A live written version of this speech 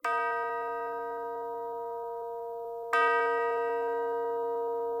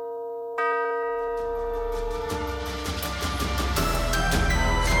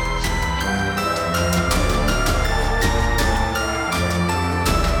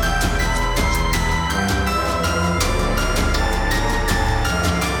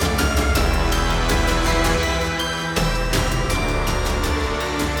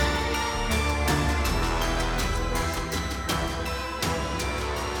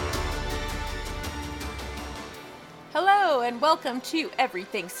Hello, and welcome to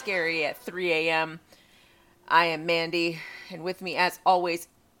Everything Scary at 3 a.m. I am Mandy, and with me, as always,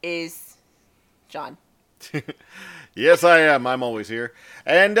 is John. Yes, I am. I'm always here.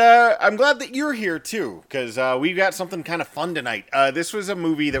 And I'm glad that you're here, too, because we've got something kind of fun tonight. This was a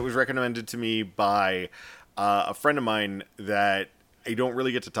movie that was recommended to me by a friend of mine that I don't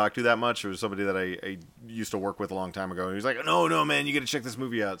really get to talk to that much. It was somebody that I used to work with a long time ago. And he was like, no, man, you got to check this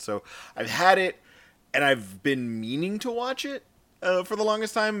movie out. So I've had it, and I've been meaning to watch it for the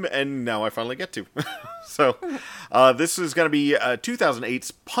longest time, and now I finally get to. So this is going to be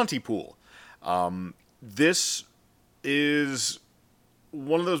 2008's Pontypool. This is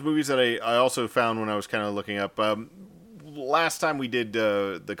one of those movies that I also found when I was kind of looking up. Last time we did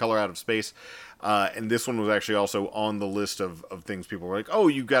The Color Out of Space, and this one was actually also on the list of things people were like, oh,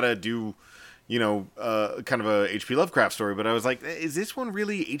 you gotta do, kind of a H.P. Lovecraft story. But I was like, is this one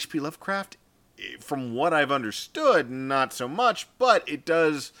really H.P. Lovecraft? From what I've understood, not so much, but it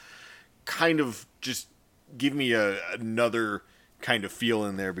does kind of just give me another kind of feel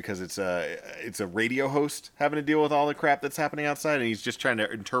in there, because it's a radio host having to deal with all the crap that's happening outside, and he's just trying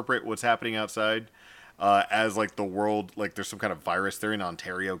to interpret what's happening outside as like the world, like there's some kind of virus. They're in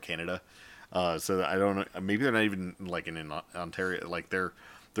Ontario, Canada, so I don't know, maybe they're not even like in Ontario, like they're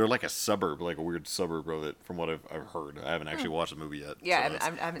like a suburb, like a weird suburb of it, from what I've heard. I haven't actually watched the movie yet. Yeah, so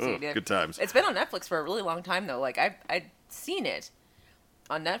I haven't seen it yet. Good times. It's been on Netflix for a really long time, though. Like, I'd seen it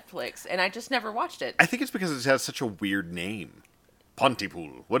on Netflix, and I just never watched it. I think it's because it has such a weird name.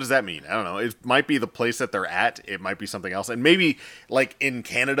 Pontypool. What does that mean? I don't know. It might be the place that they're at. It might be something else. And maybe, like, in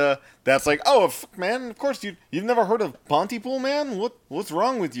Canada, that's like, oh, fuck, man, of course, you've never heard of Pontypool, man? What's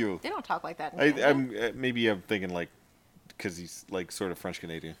wrong with you? They don't talk like that in Canada. Maybe I'm thinking, like, because he's, like, sort of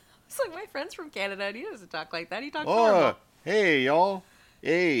French-Canadian. It's like my friend's from Canada, and he doesn't talk like that. He talks Oh, normal. hey, y'all.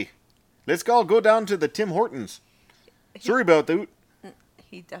 Hey, let's all go down to the Tim Hortons. Sorry about that.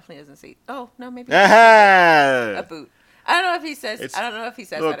 He definitely doesn't say. Oh, no, maybe Aha! a boot. I don't know if he says. It's- I don't know if he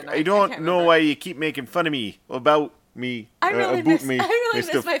says Look, that or not. I don't can't know remember. why you keep making fun of me about me. I really about miss. me, I really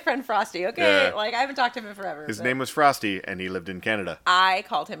Mr. miss my friend Frosty. Okay, Yeah. like I haven't talked to him in forever. His but name was Frosty, and he lived in Canada. I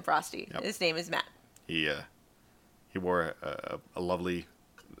called him Frosty. Yep. His name is Matt. He wore a lovely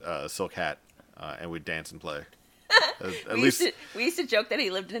silk hat, and would dance and play. At We least used to joke that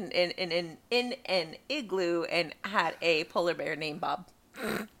he lived in an igloo and had a polar bear named Bob.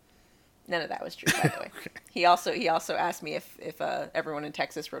 None of that was true, by the way. Okay. He also asked me if everyone in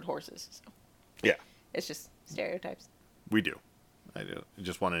Texas rode horses. So yeah, it's just stereotypes. we do. I do. I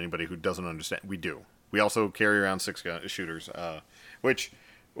just want anybody who doesn't understand. We do. We also carry around 6-gun shooters, which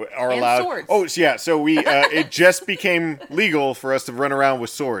are And allowed. swords. Oh, yeah. So we it just became legal for us to run around with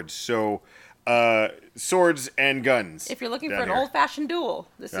swords. So swords and guns. If you're looking for down an here. old-fashioned duel,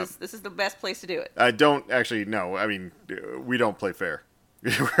 this Yep. is the best place to do it. I don't actually. No, I mean, we don't play fair.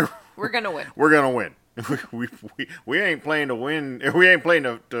 We're gonna win. We're gonna win. We ain't playing to win. We ain't playing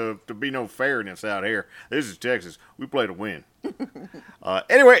to be no fairness out here. This is Texas. We play to win.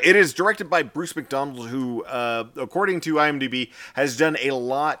 Anyway, it is directed by Bruce McDonald, who, according to IMDb, has done a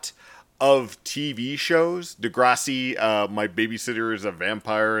lot of TV shows. Degrassi, My Babysitter is a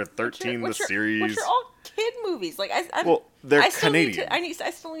Vampire, 13 the series. Which are all kid movies. Like Well, they're I still need Canadian.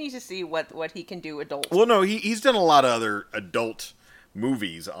 I still need to see what he can do adult. Well, no, he's done a lot of other adult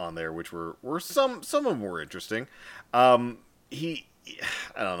movies on there, which were some of them were interesting. I don't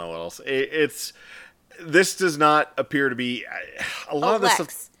know what else. This does not appear to be a lot of this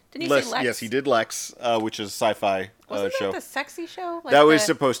Lex. stuff. Didn't you say Lex? Yes, he did Lex, which is a sci-fi Wasn't show. that the sexy show? Like That was the-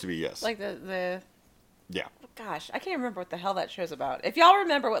 supposed to be, yes. like the Yeah. gosh, I can't remember what the hell that show's about. If y'all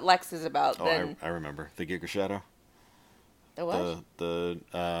remember what Lex is about, Oh, then I remember the Giga Shadow. the what? The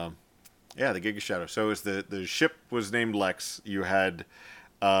Giga Shadow. So it was the ship was named Lex. You had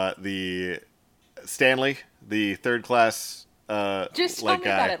the Stanley, the third class. Just tell like me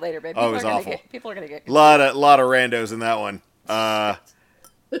guy. about it later, babe. Oh, it was awful. People are gonna get. Lot of randos in that one.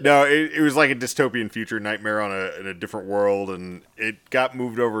 No, it was like a dystopian future nightmare in a different world, and it got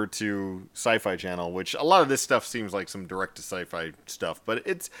moved over to Sci-Fi Channel, which a lot of this stuff seems like some direct to sci-fi stuff, but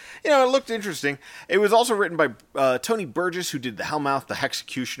it's, it looked interesting. It was also written by Tony Burgess, who did The Hellmouth, The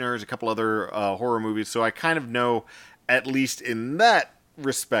Hexecutioners, a couple other horror movies, so I kind of know, at least in that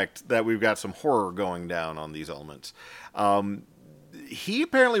respect, that we've got some horror going down on these elements. He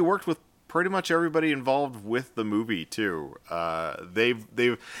apparently worked with pretty much everybody involved with the movie too.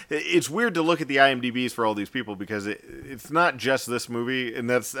 It's weird to look at the IMDb's for all these people, because it's not just this movie, and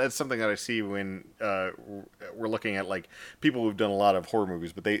that's something that I see when we're looking at like people who've done a lot of horror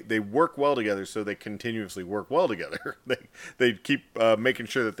movies, but they work well together, so they continuously work well together. they keep making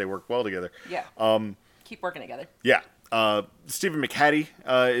sure that they work well together. Yeah. Keep working together. Yeah. Stephen McHattie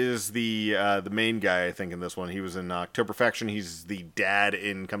is the main guy, I think, in this one. He was in Octoberfaction. He's the dad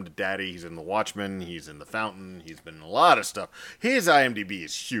in Come to Daddy. He's in The Watchmen. He's in The Fountain. He's been in a lot of stuff. His IMDb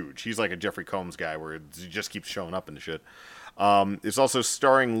is huge. He's like a Jeffrey Combs guy where he just keeps showing up in the shit. It's also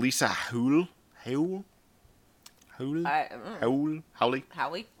starring Lisa Howley.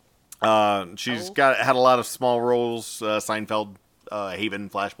 She's had a lot of small roles. Seinfeld, Haven,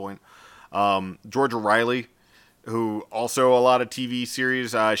 Flashpoint. Georgia Riley, who also a lot of TV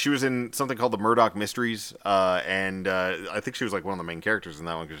series. She was in something called The Murdoch Mysteries, and I think she was like one of the main characters in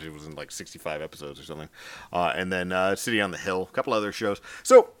that one because she was in like 65 episodes or something. And then City on the Hill, a couple other shows.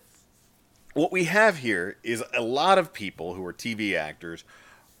 So what we have here is a lot of people who are TV actors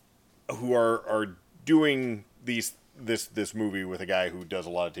who are doing this movie with a guy who does a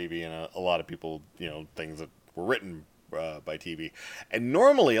lot of TV and a lot of people, things that were written by TV. And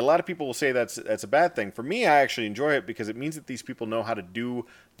normally a lot of people will say that's a bad thing. For me, I actually enjoy it because it means that these people know how to do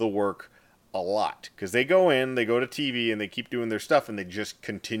the work a lot, because they go to TV and they keep doing their stuff and they just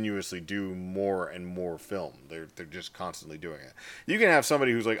continuously do more and more film. They're just constantly doing it. You can have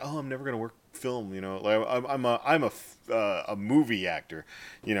somebody who's like, oh, I'm never going to work film, like I'm a movie actor,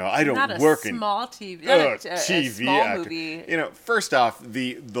 I don't not work in small TV, TV small actor. movie. First off,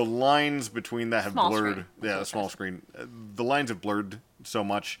 the lines between that have Small blurred. screen. Yeah, the small screen. The lines have blurred so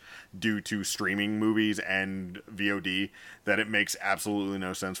much due to streaming movies and VOD that it makes absolutely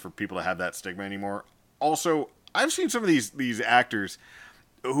no sense for people to have that stigma anymore. Also, I've seen some of these actors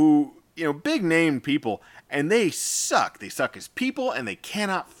who, big name people, and they suck. They suck as people, and they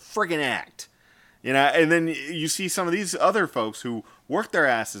cannot friggin' act. And then you see some of these other folks who work their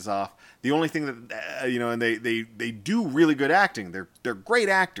asses off. The only thing that, and they do really good acting. They're great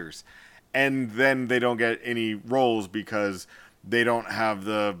actors. And then they don't get any roles because they don't have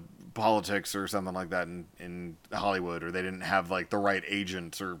the politics or something like that in Hollywood, or they didn't have like the right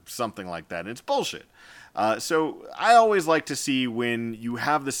agents or something like that. And it's bullshit. So I always like to see when you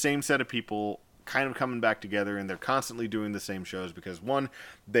have the same set of people kind of coming back together and they're constantly doing the same shows, because one,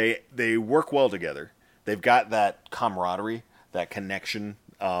 they work well together. They've got that camaraderie, that connection.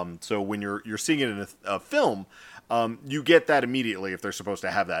 So when you're seeing it in a film, you get that immediately if they're supposed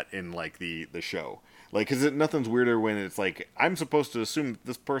to have that in like the show. Like, because nothing's weirder when it's like, I'm supposed to assume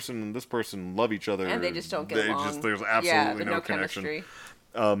this person and this person love each other. And they just don't get along. There's absolutely no connection. Chemistry.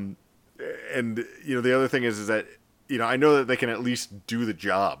 And, the other thing is that, I know that they can at least do the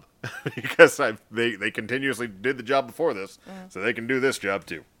job. Because they continuously did the job before this, so they can do this job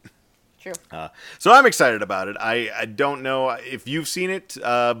too. True. So I'm excited about it. I don't know if you've seen it.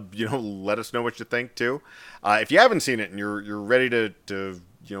 Let us know what you think too. If you haven't seen it and you're ready to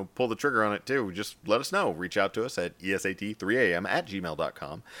pull the trigger on it too, just let us know. Reach out to us at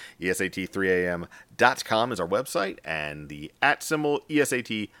esat3am@gmail.com. esat3am.com is our website, and the @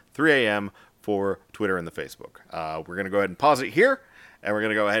 esat3am for Twitter and the Facebook. We're gonna go ahead and pause it here. And we're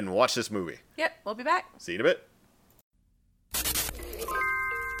going to go ahead and watch this movie. Yep, we'll be back. See you in a bit. They're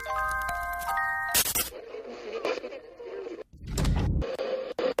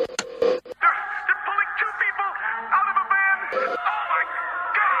pulling two people out of a van! Oh my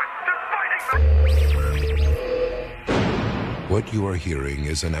God! They're fighting! What you are hearing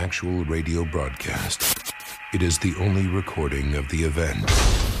is an actual radio broadcast. It is the only recording of the event.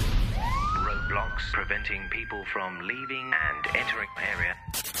 Roadblocks preventing people from leaving and entering the area.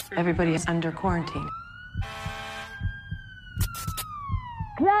 Everybody is under quarantine.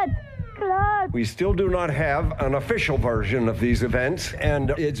 We still do not have an official version of these events,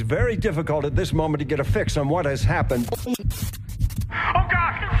 and it's very difficult at this moment to get a fix on what has happened. Oh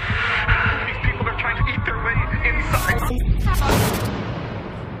God! These people are trying to eat their way inside.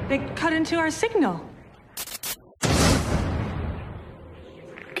 They cut into our signal.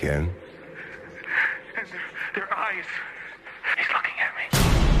 Ken? And their eyes. He's looking at me.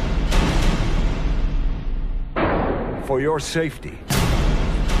 For your safety,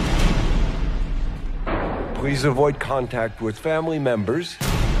 please avoid contact with family members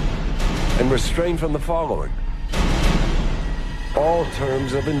and refrain from the following. All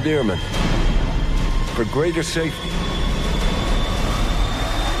terms of endearment. For greater safety,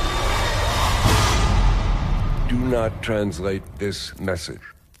 do not translate this message.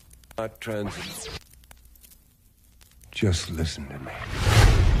 Not translate. Just listen to me.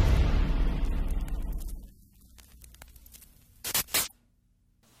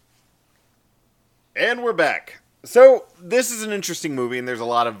 And we're back. So, this is an interesting movie, and there's a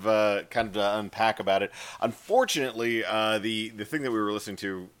lot of kind of to unpack about it. Unfortunately, the thing that we were listening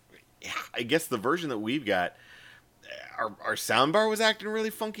to, I guess the version that we've got our soundbar was acting really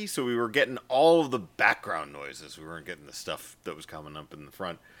funky, so we were getting all of the background noises. We weren't getting the stuff that was coming up in the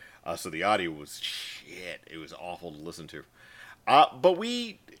front. So the audio was shit. It was awful to listen to. But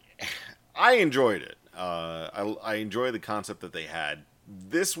I enjoyed it. I enjoy the concept that they had.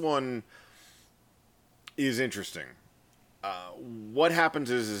 This one is interesting. What happens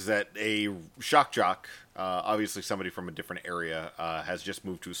is that a shock jock, obviously somebody from a different area, has just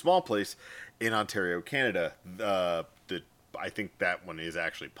moved to a small place in Ontario, Canada. I think that one is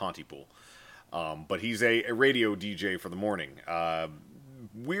actually Pontypool. But he's a radio DJ for the morning.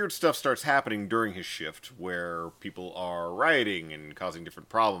 Weird stuff starts happening during his shift where people are rioting and causing different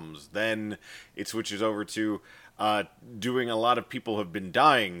problems. Then it switches over to doing a lot of people have been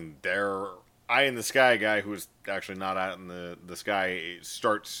dying. Their eye in the sky guy, who's actually not out in the sky,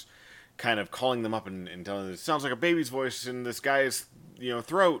 starts kind of calling them up and telling them it sounds like a baby's voice in this guy's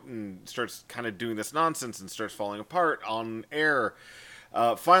throat, and starts kind of doing this nonsense and starts falling apart on air.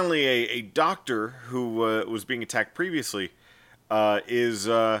 Finally, a doctor who was being attacked previously is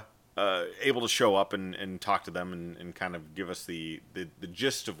able to show up and talk to them and kind of give us the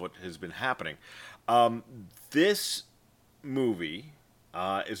gist of what has been happening. This movie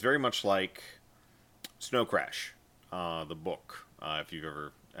is very much like Snow Crash, the book, if you've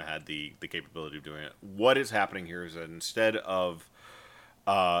ever had the capability of doing it. What is happening here is that instead of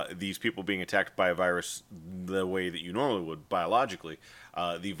these people being attacked by a virus the way that you normally would biologically,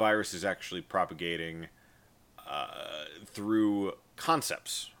 the virus is actually propagating through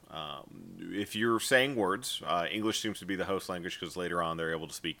concepts. If you're saying words, English seems to be the host language because later on they're able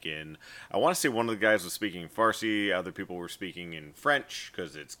to speak in, I want to say one of the guys was speaking Farsi, other people were speaking in French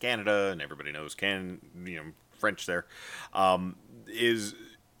because it's Canada and everybody knows French there.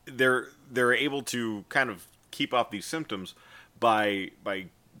 They're able to kind of keep off these symptoms by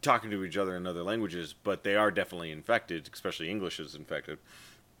talking to each other in other languages, but they are definitely infected, especially English is infected.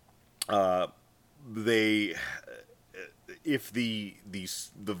 If the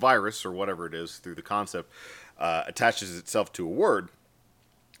virus or whatever it is through the concept attaches itself to a word,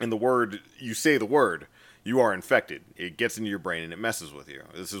 and you say the word, you are infected. It gets into your brain and it messes with you.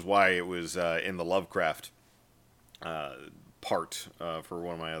 This is why it was in the Lovecraft part for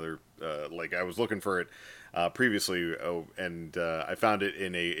one of my other I was looking for it previously, and I found it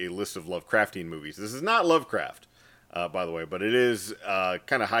in a list of Lovecraftian movies. This is not Lovecraft, by the way, but it is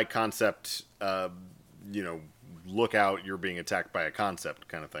kind of high concept. Look out, you're being attacked by a concept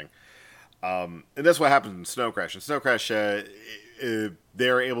kind of thing. And that's what happens in Snow Crash. In Snow Crash,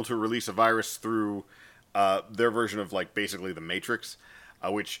 they're able to release a virus through their version of basically the Matrix,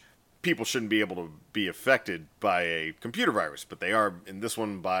 which people shouldn't be able to be affected by a computer virus, but they are in this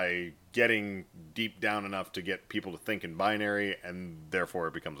one by getting deep down enough to get people to think in binary, and therefore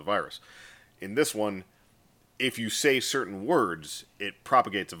it becomes a virus. In this one, if you say certain words, it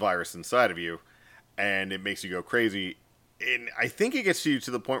propagates a virus inside of you, and it makes you go crazy. And I think it gets you to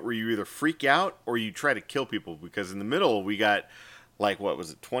the point where you either freak out or you try to kill people, because in the middle we got,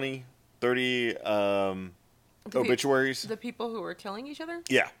 20, 30 obituaries? The people who were killing each other?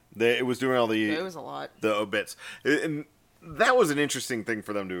 Yeah. It was doing all the... It was a lot. The obits. And that was an interesting thing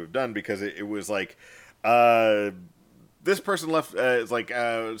for them to have done, because it was this person left...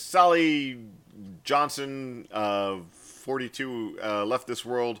 it's Sally Johnson, 42, left this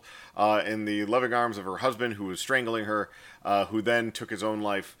world in the loving arms of her husband, who was strangling her, who then took his own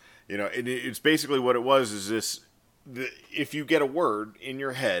life. It's basically what it was, is this... if you get a word in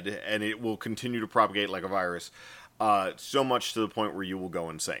your head, and it will continue to propagate like a virus, so much to the point where you will go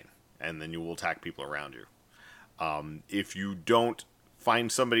insane, and then you will attack people around you. If you don't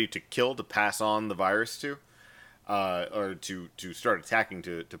find somebody to kill to pass on the virus to, or to start attacking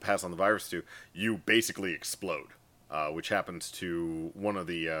to pass on the virus to, you basically explode, which happens to one of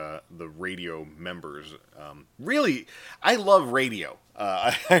the radio members. Really, I love radio.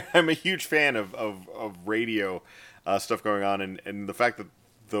 I'm a huge fan of radio stuff going on, and the fact that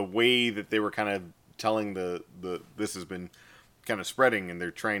the way that they were kind of telling this has been kind of spreading, and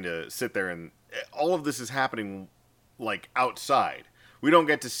they're trying to sit there, and all of this is happening outside. We don't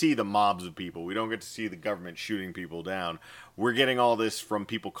get to see the mobs of people. We don't get to see the government shooting people down. We're getting all this from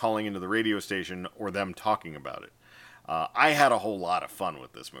people calling into the radio station or them talking about it. I had a whole lot of fun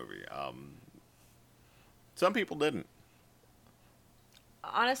with this movie. Some people didn't.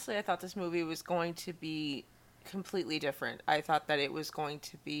 Honestly, I thought this movie was going to be completely different. I thought that it was going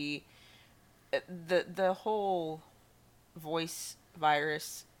to be the whole voice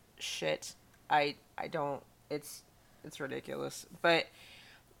virus shit. I don't. It's ridiculous. But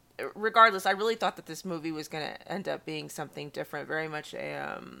regardless, I really thought that this movie was going to end up being something different. Very much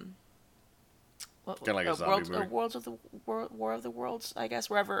what, Kinda like a zombie movie. Worlds of the War of the Worlds, I guess,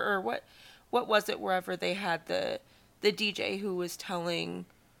 wherever, or what was it? Wherever they had the DJ who was telling,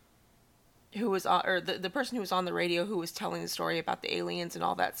 who was on, or the person who was on the radio who was telling the story about the aliens and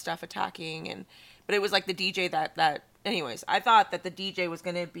all that stuff attacking, but it was like the DJ that. Anyways, I thought that the DJ was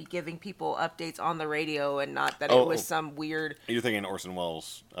going to be giving people updates on the radio and not that it was some weird... You're thinking Orson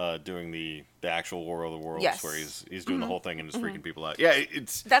Welles doing the actual War of the Worlds, yes. where he's doing the whole thing and just freaking people out. Yeah,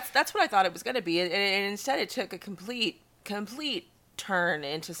 it's... That's what I thought it was going to be, and instead it took a complete turn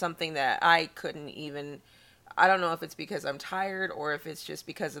into something that I couldn't even... I don't know if it's because I'm tired or if it's just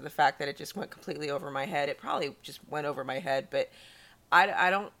because of the fact that it just went completely over my head. It probably just went over my head, but I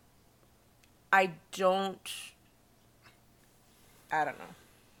don't know.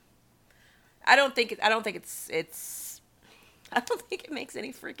 I don't think it makes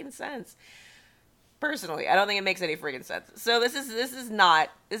any freaking sense. Personally, I don't think it makes any freaking sense. So this is not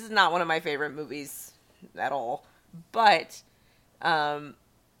one of my favorite movies at all. But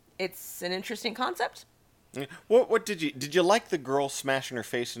it's an interesting concept. What did you like the girl smashing her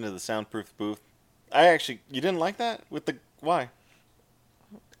face into the soundproof booth? You didn't like that why?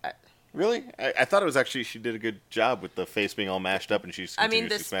 Really? I thought it was actually she did a good job with the face being all mashed up and she's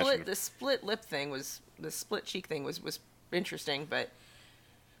the split lip thing the split cheek thing was interesting, but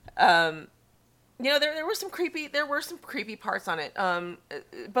there were some creepy parts on it.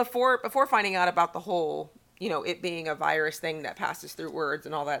 Before finding out about the whole, it being a virus thing that passes through words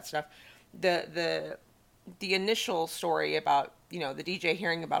and all that stuff, the initial story about, the DJ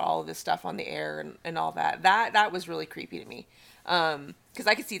hearing about all of this stuff on the air and all that was really creepy to me. Because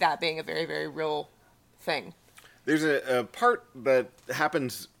I could see that being a very, very real thing. There's a part that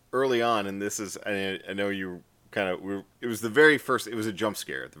happens early on, and this is, I know you kind of, it was the very first, it was a jump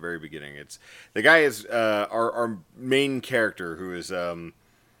scare at the very beginning. It's, the guy is, our main character, who is,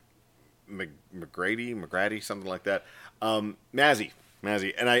 McGrady, something like that. Mazzy.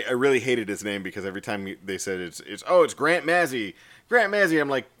 And I really hated his name because every time they said it's Grant Mazzy. Grant Mazzy, I'm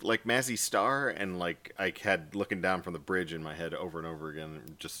like Mazzy Star, and like I had looking down from the bridge in my head over and over again.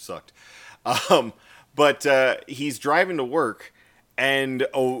 It just sucked. But he's driving to work, and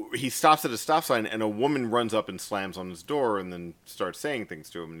he stops at a stop sign, and a woman runs up and slams on his door, and then starts saying things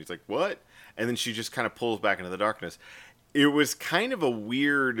to him, and he's like, "What?" And then she just kind of pulls back into the darkness. It was kind of a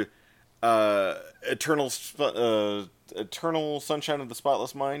weird eternal sunshine of the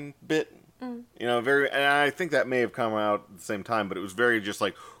spotless mind bit. And I think that may have come out at the same time, but it was very just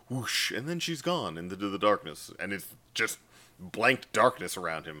like whoosh, and then she's gone into the darkness, and it's just blank darkness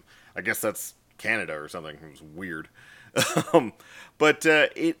around him. I guess that's Canada or something. It was weird. But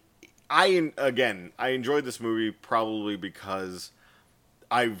I enjoyed this movie probably because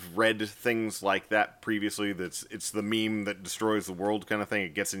I've read things like that previously. It's the meme that destroys the world kind of thing.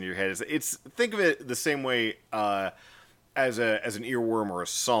 It gets into your head. It's think of it the same way as an earworm or a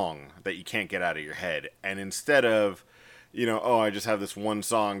song that you can't get out of your head. And instead of, I just have this one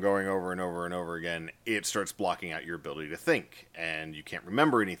song going over and over and over again, it starts blocking out your ability to think, and you can't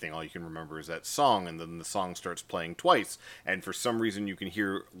remember anything. All you can remember is that song, and then the song starts playing twice, and for some reason you can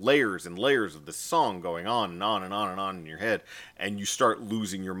hear layers and layers of this song going on and on and on and on in your head, and you start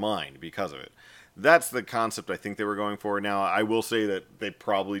losing your mind because of it. That's the concept I think they were going for. Now, I will say that they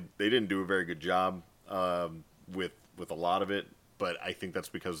didn't do a very good job with a lot of it, but I think that's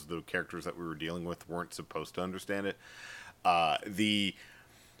because the characters that we were dealing with weren't supposed to understand it.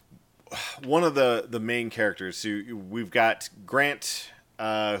 One of the main characters, we've got Grant,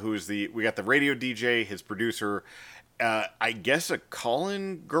 we got the radio DJ, his producer, I guess a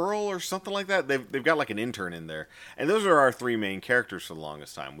call-in girl or something like that. They've got like an intern in there, and those are our three main characters for the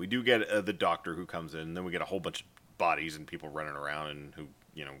longest time. We do get the doctor who comes in, and then we get a whole bunch of bodies and people running around and who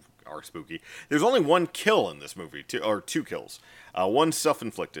are spooky. There's only one kill in this movie, two kills. One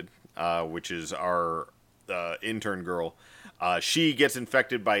self-inflicted, which is our intern girl. She gets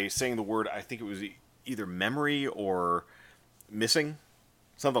infected by saying the word, I think it was either memory or missing,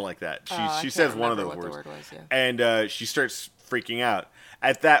 something like that. She says one of those words. The word was, yeah. And she starts freaking out.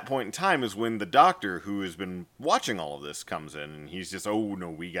 At that point in time is when the doctor, who has been watching all of this, comes in, and he's just, oh no,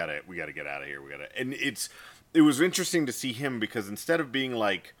 we gotta get out of here. And it was interesting to see him, because instead of being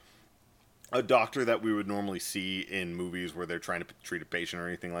like a doctor that we would normally see in movies where they're trying to treat a patient or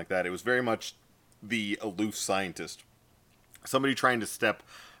anything like that, it was very much the aloof scientist. Somebody trying to step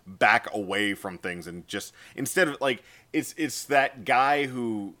back away from things and just, instead of like, it's that guy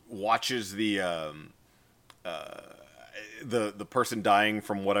who watches the person dying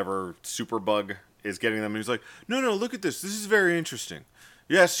from whatever superbug is getting them, and he's like, no, look at this. This is very interesting.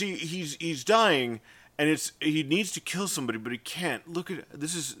 Yes, he's dying, and he needs to kill somebody, but he can't. Look at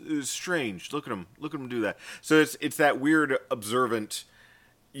this is strange. Look at him do that. So it's that weird observant,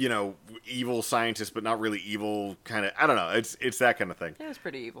 evil scientist, but not really evil kind of. I don't know. It's that kind of thing. It was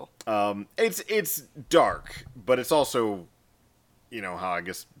pretty evil. It's dark, but it's also, how I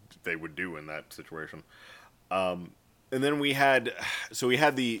guess they would do in that situation. And then we had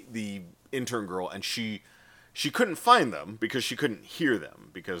the intern girl, and she couldn't find them because she couldn't hear them,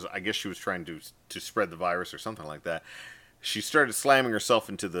 because I guess she was trying to spread the virus or something like that. She started slamming herself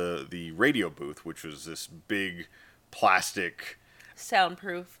into the radio booth, which was this big plastic...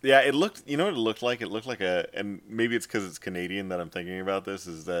 Soundproof. Yeah, it looked... You know what it looked like? It looked like and maybe it's because it's Canadian that I'm thinking about this,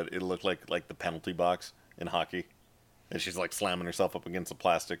 is that it looked like the penalty box in hockey. And she's like slamming herself up against the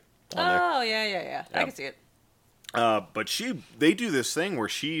plastic on there. Oh, yeah. I can see it. But they do this thing where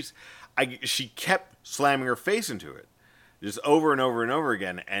she kept slamming her face into it, just over and over and over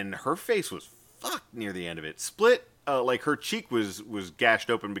again, and her face was fucked near the end of it. Split, like her cheek was gashed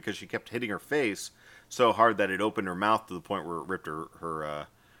open because she kept hitting her face so hard that it opened her mouth to the point where it ripped her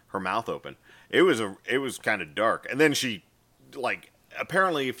mouth open. It was kind of dark. And then she,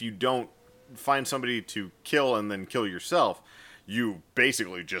 apparently if you don't find somebody to kill and then kill yourself, you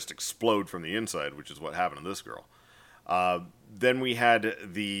basically just explode from the inside, which is what happened to this girl. Then we had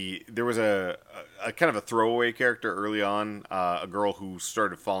there was a kind of a throwaway character early on, a girl who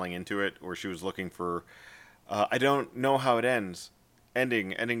started falling into it, where she was looking for, I don't know how it ends, ending,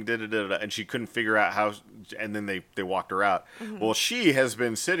 da-da-da-da, and she couldn't figure out how, and then they walked her out. Mm-hmm. Well, she has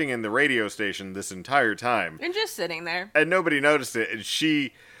been sitting in the radio station this entire time. And just sitting there. And nobody noticed it, and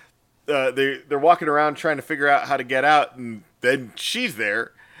she, they're walking around trying to figure out how to get out, and then she's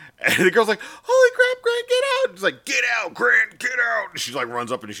there. And the girl's like, holy crap, Grant, get out. It's like, get out, Grant, get out. And she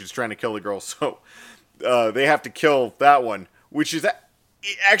runs up and she's trying to kill the girl. So they have to kill that one, which is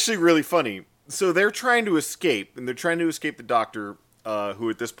actually really funny. So they're trying to escape, and they're trying to escape the doctor, who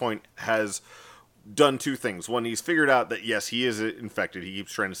at this point has done two things. One, he's figured out that, yes, he is infected. He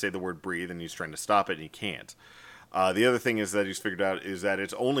keeps trying to say the word breathe, and he's trying to stop it, and he can't. The other thing is that he's figured out is that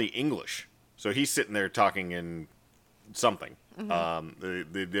it's only English. So he's sitting there talking in something.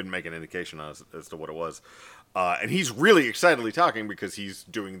 Mm-hmm. They didn't make an indication as to what it was, and he's really excitedly talking because he's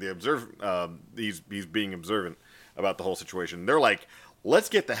doing the he's being observant about the whole situation. They're like, let's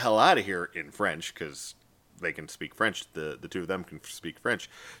get the hell out of here, in French, because they can speak French. The two of them can speak French,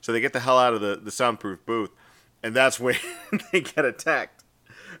 so they get the hell out of the soundproof booth, and that's when they get attacked,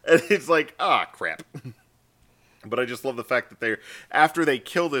 and it's like, crap. But I just love the fact that after they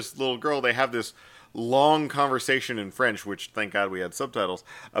kill this little girl, they have this long conversation in French, which thank God we had subtitles,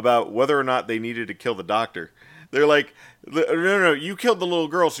 about whether or not they needed to kill the doctor. They're like, no, you killed the little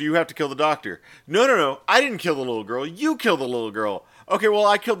girl, so you have to kill the doctor. No, I didn't kill the little girl. You killed the little girl. Okay, well,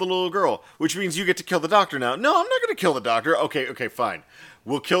 I killed the little girl, which means you get to kill the doctor now. No, I'm not going to kill the doctor. Okay, fine.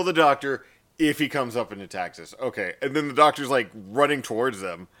 We'll kill the doctor if he comes up and attacks us. Okay, and then the doctor's like running towards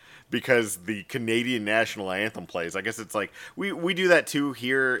them because the Canadian national anthem plays. I guess it's like, we do that too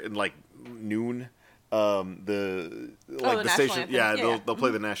here in like noon. The station, anthem. yeah. They'll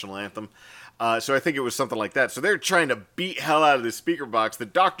play the national anthem. So I think it was something like that. So they're trying to beat hell out of the speaker box. The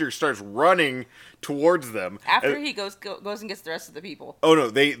doctor starts running towards them after he goes and gets the rest of the people. Oh no,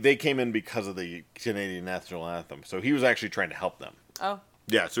 they came in because of the Canadian national anthem. So he was actually trying to help them. Oh.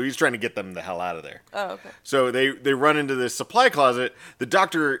 Yeah, so he's trying to get them the hell out of there. Oh, okay. So they run into this supply closet. The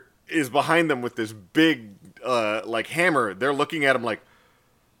doctor is behind them with this big hammer. They're looking at him like,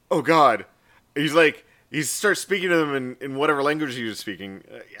 oh God. He's like, he starts speaking to them in whatever language he was speaking.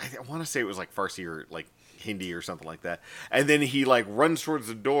 I want to say it was like Farsi or like Hindi or something like that. And then he like runs towards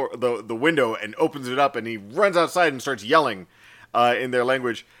the door, the window, and opens it up, and he runs outside and starts yelling in their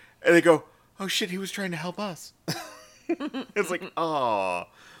language. And they go, oh shit, he was trying to help us. It's like, oh.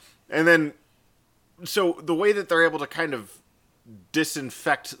 And then, so the way that they're able to kind of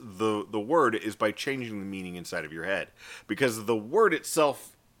disinfect the word is by changing the meaning inside of your head. Because the word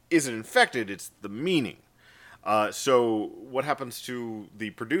itself isn't infected, it's the meaning. So what happens to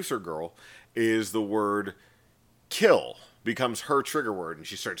the producer girl is the word kill becomes her trigger word, and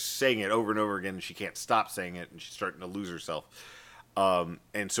she starts saying it over and over again, and she can't stop saying it, and she's starting to lose herself.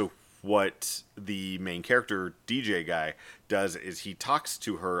 And so what the main character, DJ guy, does is he talks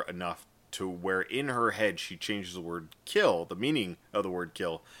to her enough to where in her head she changes the word kill, the meaning of the word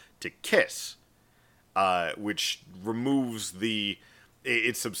kill, to kiss, which removes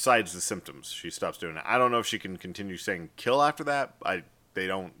it subsides the symptoms. She stops doing it. I don't know if she can continue saying kill after that. They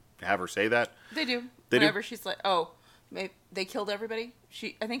don't have her say that. They do. They Whenever do? she's like, oh, They killed everybody.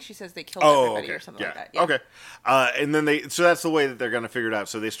 I think she says they killed everybody or something like that. Yeah. Okay. And then so that's the way that they're going to figure it out.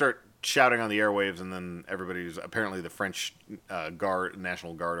 So they start shouting on the airwaves, and then everybody's apparently the French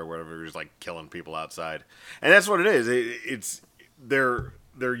National Guard or whatever is like killing people outside, and that's what it is.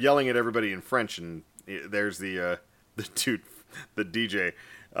 They're yelling at everybody in French, and there's the dude, the DJ,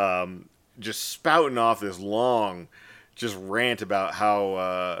 just spouting off this long just rant about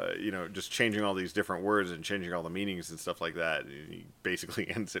how just changing all these different words and changing all the meanings and stuff like that. And he basically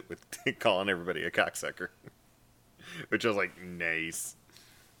ends it with calling everybody a cocksucker, which I was like, nice.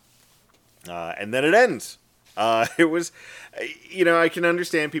 And then it ends. It was, I can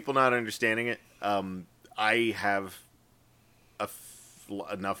understand people not understanding it. I have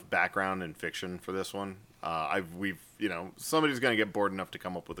enough background in fiction for this one. Somebody's going to get bored enough to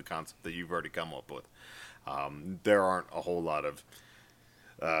come up with a concept that you've already come up with. There aren't a whole lot of,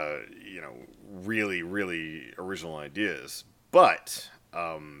 really, really original ideas, but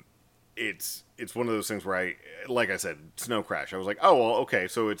it's one of those things where like I said, Snow Crash. I was like, oh well, okay,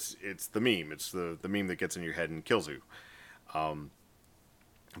 so it's the meme. It's the meme that gets in your head and kills you.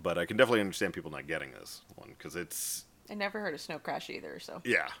 But I can definitely understand people not getting this one because it's. I never heard of Snow Crash either, so.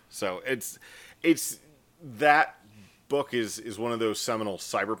 Yeah, so it's that. Book is one of those seminal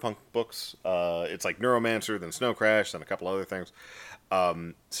cyberpunk books. It's like Neuromancer, then Snow Crash, then a couple other things.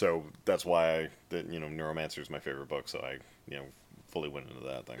 So that's why Neuromancer is my favorite book. So I fully went into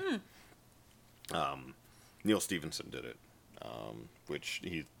that thing. Neil Stephenson did it, which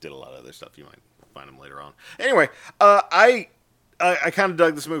he did a lot of other stuff. You might find him later on. Anyway, I kind of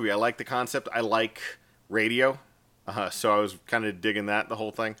dug this movie. I like the concept. I like radio, so I was kind of digging that the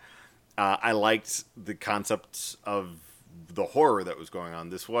whole thing. I liked the concepts of the horror that was going on.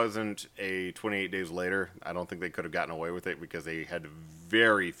 This wasn't a 28 Days Later. I don't think they could have gotten away with it because they had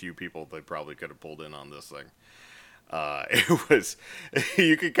very few people they probably could have pulled in on this thing. It was,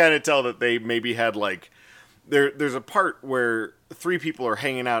 you could kind of tell that they maybe had like, there's a part where 3 people are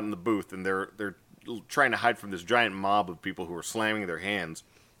hanging out in the booth and they're trying to hide from this giant mob of people who are slamming their hands.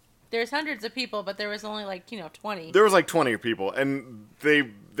 There's hundreds of people, but there was only 20. There was 20 people, and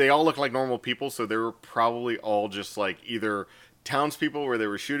they all look like normal people, so they were probably all just like either townspeople where they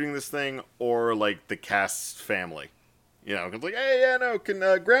were shooting this thing, or like the cast's family. It's like, hey, yeah, no, can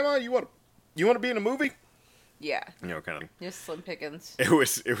Grandma, you want to be in a movie? Yeah. Kind of thing. Just slim pickings. It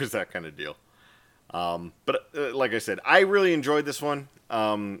was that kind of deal. But like I said, I really enjoyed this one.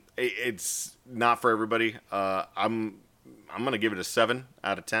 It's not for everybody. I'm going to give it a 7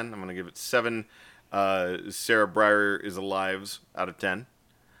 out of 10. I'm going to give it 7 Sarah Breyer is Alives out of 10.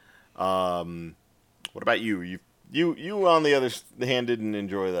 What about you? You on the other hand didn't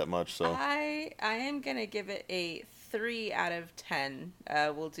enjoy that much, so. I am going to give it a 3 out of 10.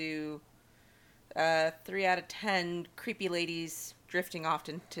 We'll do 3 out of 10 creepy ladies drifting off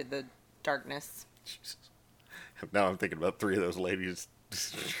into the darkness. Jesus. Now I'm thinking about 3 of those ladies.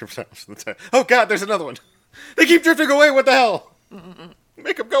 Oh, God, there's another one. They keep drifting away. What the hell?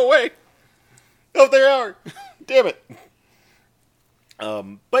 Make them go away. Oh, they are. Damn it.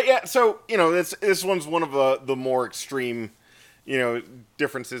 But yeah, so this one's one of the more extreme,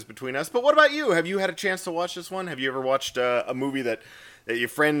 differences between us. But what about you? Have you had a chance to watch this one? Have you ever watched a movie that your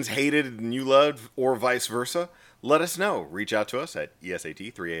friends hated and you loved, or vice versa? Let us know. Reach out to us at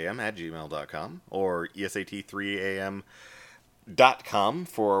esat3am@gmail.com or esat3am.com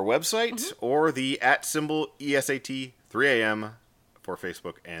for our website, or the @ ESAT3AM for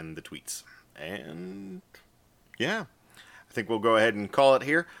Facebook and the tweets. And yeah, I think we'll go ahead and call it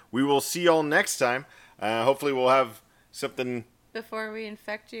here. We will see y'all next time. Hopefully we'll have something before we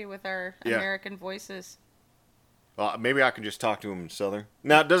infect you with our American voices. Well, maybe I can just talk to him in Southern.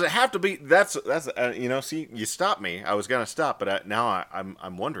 Now, does it have to be? That's see, you stopped me. I was gonna stop, but now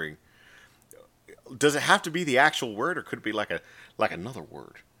I'm wondering. Does it have to be the actual word, or could it be like another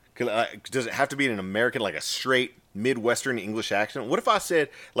word? Does it have to be in an American, like a straight Midwestern English accent? What if I said,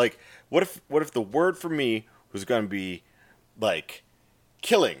 like, what if the word for me was going to be like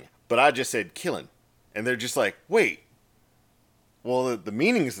killing, but I just said killing, and they're just like, wait, well the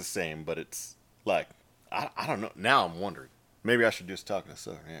meaning is the same, but it's like I don't know. Now I'm wondering. Maybe I should just talk in a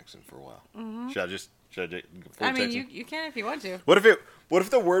Southern accent for a while. Mm-hmm. Should I just I mean, you can if you want to. What if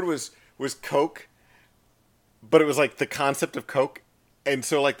the word was Coke? But it was like the concept of Coke, and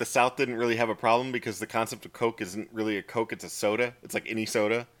so like the South didn't really have a problem because the concept of Coke isn't really a Coke, it's a soda. It's like any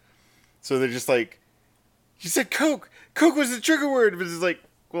soda. So they're just like, you said Coke. Coke was the trigger word. But it's like,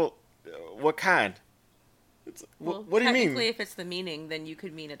 well, what kind? Well, what do you mean? Technically, if it's the meaning, then you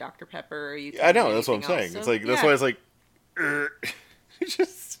could mean a Dr. Pepper, or you. I know, that's what I'm saying. So, it's like, that's why it's like,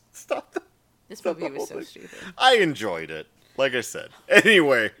 just stop that. This movie was so stupid. I enjoyed it. Like I said.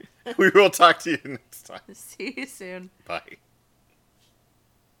 Anyway, we will talk to you next time. See you soon. Bye.